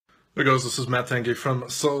Hey guys, this is Matt Tange from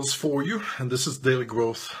Sales for You, and this is Daily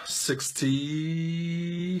Growth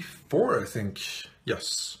 64, I think.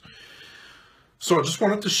 Yes. So I just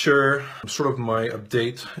wanted to share sort of my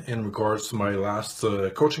update in regards to my last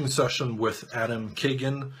coaching session with Adam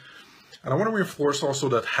Kagan. And I want to reinforce also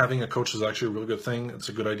that having a coach is actually a really good thing. It's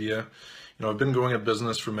a good idea. I've been going at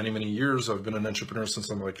business for many, many years. I've been an entrepreneur since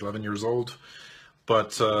I'm like 11 years old.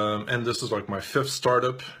 And this is like my fifth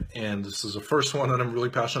startup, and this is the first one that I'm really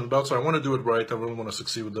passionate about. So I want to do it right. I really want to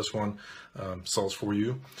succeed with this one. Sales for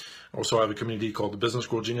You. Also, I have a community called the Business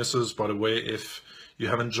Growth Geniuses. By the way, if you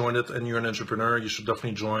haven't joined it and you're an entrepreneur, you should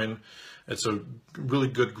definitely join. It's a really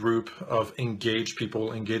good group of engaged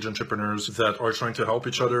people, engaged entrepreneurs that are trying to help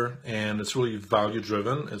each other, and it's really value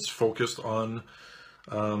driven. It's focused on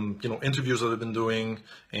interviews that I've been doing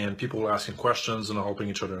and people asking questions and helping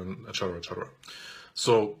each other, et cetera, et cetera.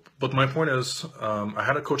 So, but my point is, I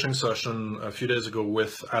had a coaching session a few days ago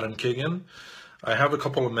with Adam Kagan. I have a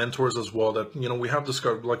couple of mentors as well that, we have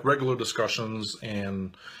like regular discussions,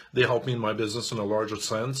 and they help me in my business in a larger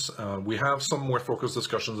sense. We have some more focused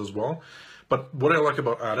discussions as well. But what I like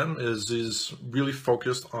about Adam is he's really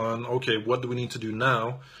focused on, okay, what do we need to do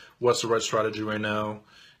now? What's the right strategy right now?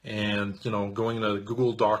 And, going in a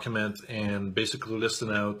Google document and basically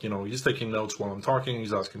listing out, he's taking notes while I'm talking,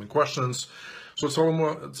 he's asking me questions. So it's a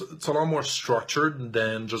lot more structured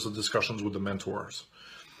than just the discussions with the mentors.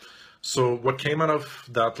 So what came out of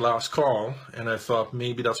that last call, and I thought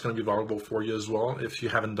maybe that's going to be valuable for you as well if you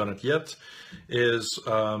haven't done it yet, is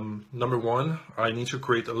number one, I need to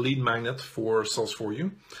create a lead magnet for Sales for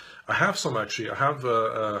You. I have some actually. I have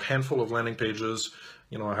a handful of landing pages.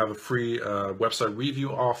 I have a free website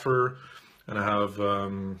review offer, and I have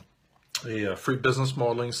a free business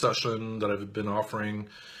modeling session that I've been offering,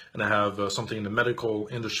 and I have something in the medical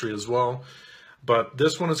industry as well. But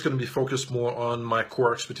this one is going to be focused more on my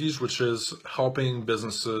core expertise, which is helping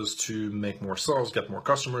businesses to make more sales, get more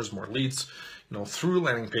customers, more leads, through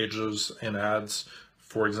landing pages and ads,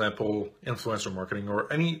 for example, influencer marketing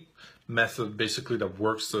or any method basically that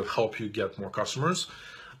works to help you get more customers.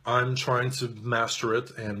 I'm trying to master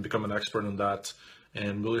it and become an expert in that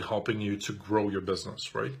and really helping you to grow your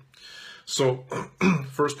business, right? So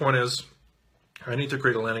first point is I need to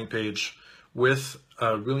create a landing page with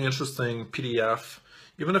a really interesting PDF,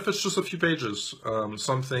 even if it's just a few pages,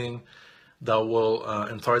 something that will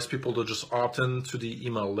entice people to just opt in to the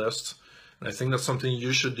email list. And I think that's something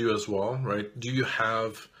you should do as well, right? Do you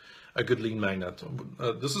have a good lead magnet?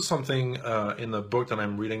 This is something in the book that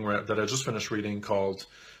I'm reading, that I just finished reading, called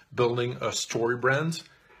Building a Story Brand.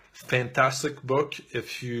 Fantastic book.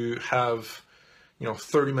 If you have,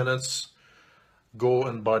 30 minutes, go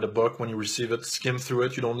and buy the book when you receive it, skim through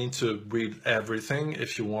it. You don't need to read everything.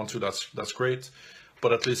 If you want to, that's great,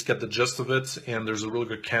 but at least get the gist of it. And there's a really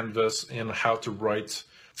good canvas in how to write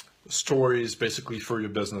stories basically for your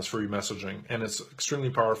business, for your messaging. And it's extremely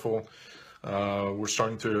powerful. We're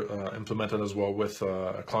starting to implement it as well with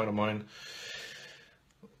a client of mine.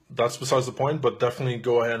 That's besides the point, but definitely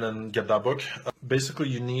go ahead and get that book. Basically,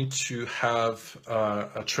 you need to have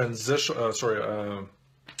a transition,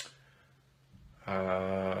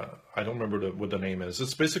 I don't remember what the name is.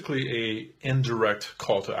 It's basically a indirect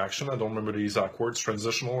call to action. I don't remember the exact words,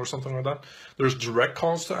 transitional or something like that. There's direct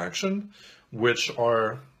calls to action, which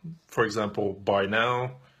are, for example, buy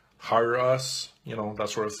now, hire us, that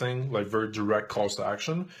sort of thing, like very direct calls to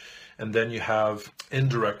action. And then you have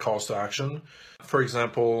indirect calls to action. For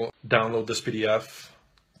example, download this PDF,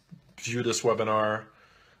 view this webinar,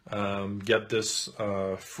 get this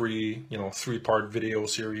free, 3-part video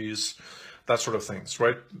series, that sort of things,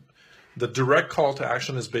 right? The direct call to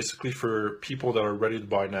action is basically for people that are ready to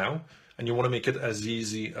buy now, and you want to make it as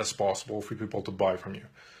easy as possible for people to buy from you,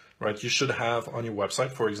 right? You should have on your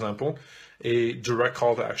website, for example, a direct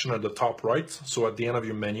call to action at the top right. So at the end of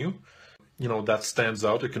your menu, that stands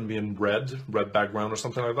out. It can be in red background or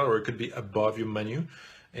something like that, or it could be above your menu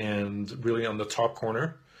and really on the top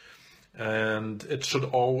corner. And it should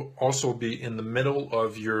also be in the middle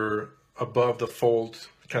of above the fold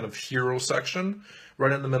kind of hero section.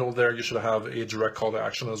 Right in the middle there, you should have a direct call to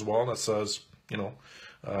action as well that says,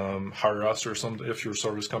 hire us or something if you're a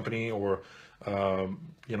service company, or, buy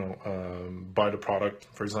the product,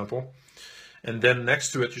 for example. And then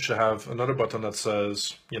next to it, you should have another button that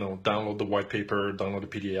says, download the white paper, download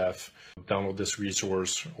the PDF, download this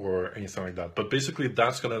resource, or anything like that. But basically,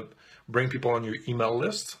 that's going to bring people on your email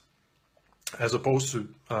list, as opposed to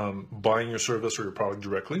buying your service or your product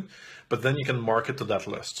directly. But then you can market to that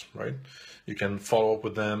list, right? You can follow up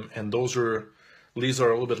with them, and leads are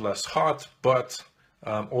a little bit less hot, but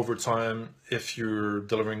over time, if you're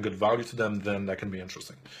delivering good value to them, then that can be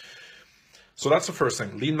interesting. So that's the first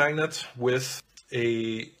thing, lead magnet with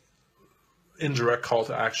a indirect call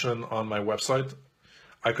to action on my website.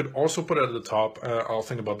 I could also put it at the top. I'll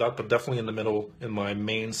think about that, but definitely in the middle in my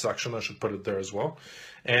main section, I should put it there as well.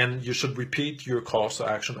 And you should repeat your calls to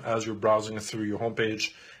action as you're browsing through your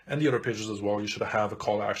homepage and the other pages as well. You should have a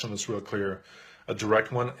call to action that's real clear, a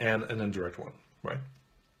direct one and an indirect one, right?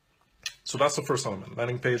 So that's the first element,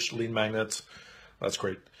 landing page, lead magnet. That's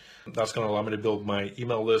great. That's going to allow me to build my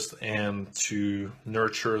email list and to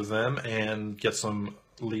nurture them and get some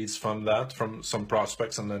leads from that, from some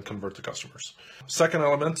prospects, and then convert to customers. Second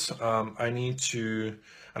element, I need to,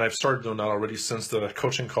 and I've started doing that already since the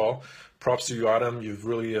coaching call. Props to you, Adam. You've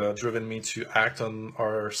really driven me to act on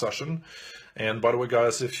our session. And by the way,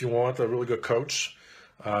 guys, if you want a really good coach,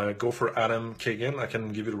 go for Adam Kagan. I can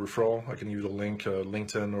give you the referral. I can give you the link,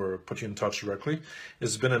 LinkedIn, or put you in touch directly.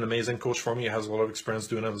 He's been an amazing coach for me. He has a lot of experience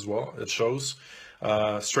doing it as well. It shows.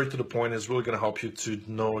 Straight to the point is really going to help you to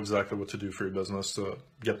know exactly what to do for your business to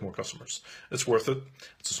get more customers. It's worth it.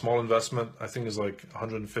 It's a small investment. I think it's like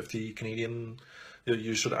 150 Canadian.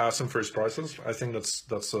 You should ask him for his prices. I think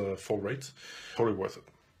that's a full rate. Totally worth it.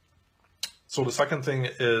 So the second thing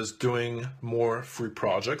is doing more free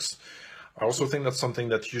projects. I also think that's something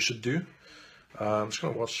that you should do. I'm just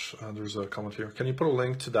going to watch, there's a comment here. Can you put a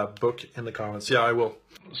link to that book in the comments? Yeah, I will.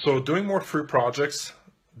 So doing more free projects,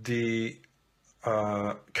 the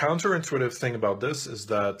counterintuitive thing about this is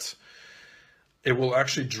that it will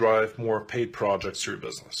actually drive more paid projects to your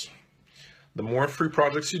business. The more free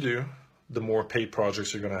projects you do, the more paid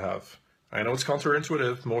projects you're going to have. I know it's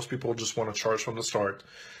counterintuitive. Most people just want to charge from the start.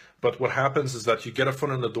 But what happens is that you get a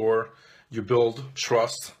foot in the door, you build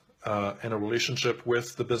trust and a relationship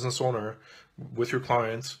with the business owner, with your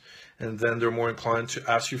clients, and then they're more inclined to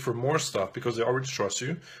ask you for more stuff because they already trust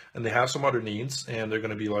you and they have some other needs, and they're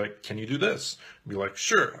going to be like, can you do this? Be like,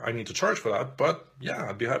 sure, I need to charge for that, but yeah,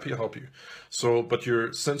 I'd be happy to help you. So, but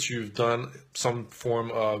since you've done some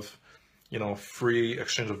form of, free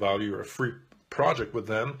exchange of value or a free project with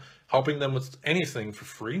them, helping them with anything for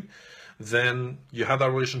free, then you have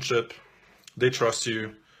that relationship, they trust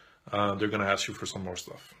you, they're going to ask you for some more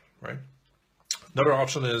stuff, right? Another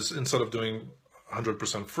option is, instead of doing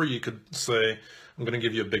 100% free, you could say, I'm going to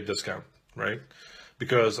give you a big discount, right?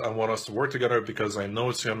 Because I want us to work together, because I know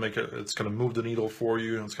it's going to move the needle for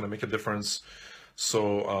you, and it's going to make a difference.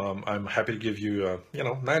 So I'm happy to give you a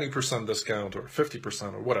 90% discount or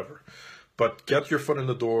 50% or whatever. But get your foot in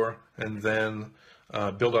the door and then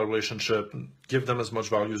build a relationship, give them as much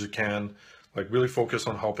value as you can, like really focus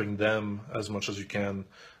on helping them as much as you can.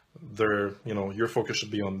 Your focus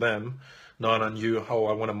should be on them, not on you. Oh,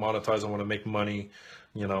 I want to monetize, I want to make money.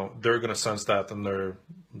 They're going to sense that, and they're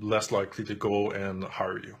less likely to go and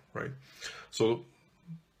hire you, right? So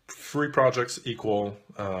free projects equal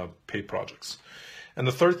paid projects. And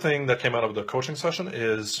the third thing that came out of the coaching session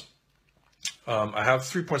is I have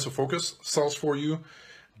 3 points of focus: Sales for You,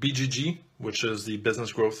 BGG, which is the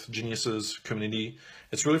Business Growth Geniuses community.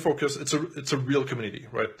 It's really focused. It's a real community,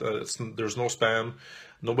 right? There's no spam.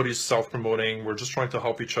 Nobody's self-promoting. We're just trying to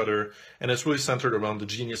help each other. And it's really centered around the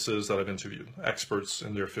geniuses that I've interviewed, experts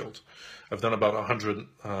in their field. I've done about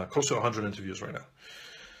close to 100 interviews right now.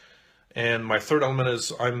 And my third element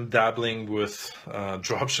is I'm dabbling with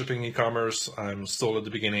dropshipping e-commerce. I'm still at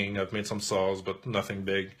the beginning. I've made some sales, but nothing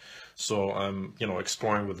big. So I'm,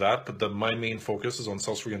 exploring with that. But my main focus is on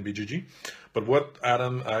Sales for You and BGG. But what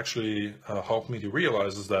Adam actually helped me to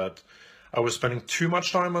realize is that I was spending too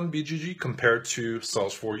much time on BGG compared to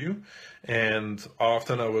Sales for You. And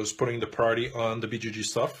often I was putting the priority on the BGG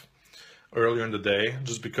stuff earlier in the day,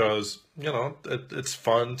 just because, it's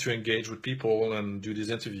fun to engage with people and do these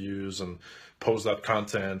interviews and post that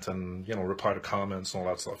content and, reply to comments and all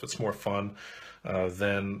that stuff. It's more fun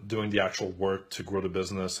than doing the actual work to grow the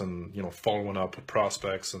business and, following up with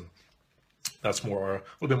prospects. And that's a little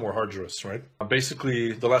bit more arduous, right?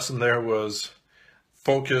 Basically, the lesson there was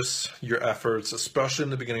focus your efforts, especially in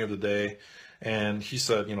the beginning of the day. And he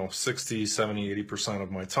said, 60, 70, 80%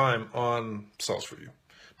 of my time on Sales for You.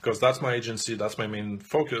 Because that's my agency, that's my main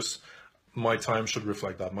focus. My time should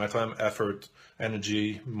reflect that. My time, effort,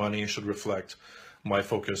 energy, money should reflect my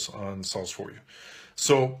focus on Sales for You.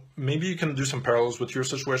 So maybe you can do some parallels with your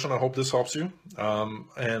situation. I hope this helps you.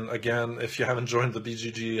 And again, if you haven't joined the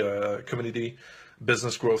BGG community,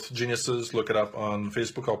 Business Growth Geniuses, look it up on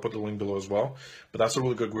Facebook. I'll put the link below as well. But that's a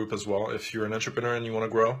really good group as well. If you're an entrepreneur and you want to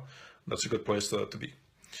grow, that's a good place to be.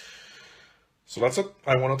 So that's it.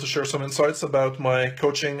 I wanted to share some insights about my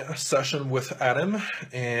coaching session with Adam,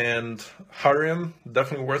 and hire him,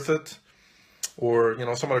 definitely worth it. Or,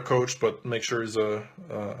 some other coach, but make sure he's a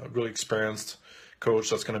really experienced coach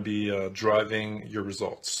that's going to be driving your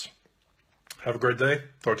results. Have a great day.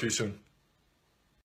 Talk to you soon.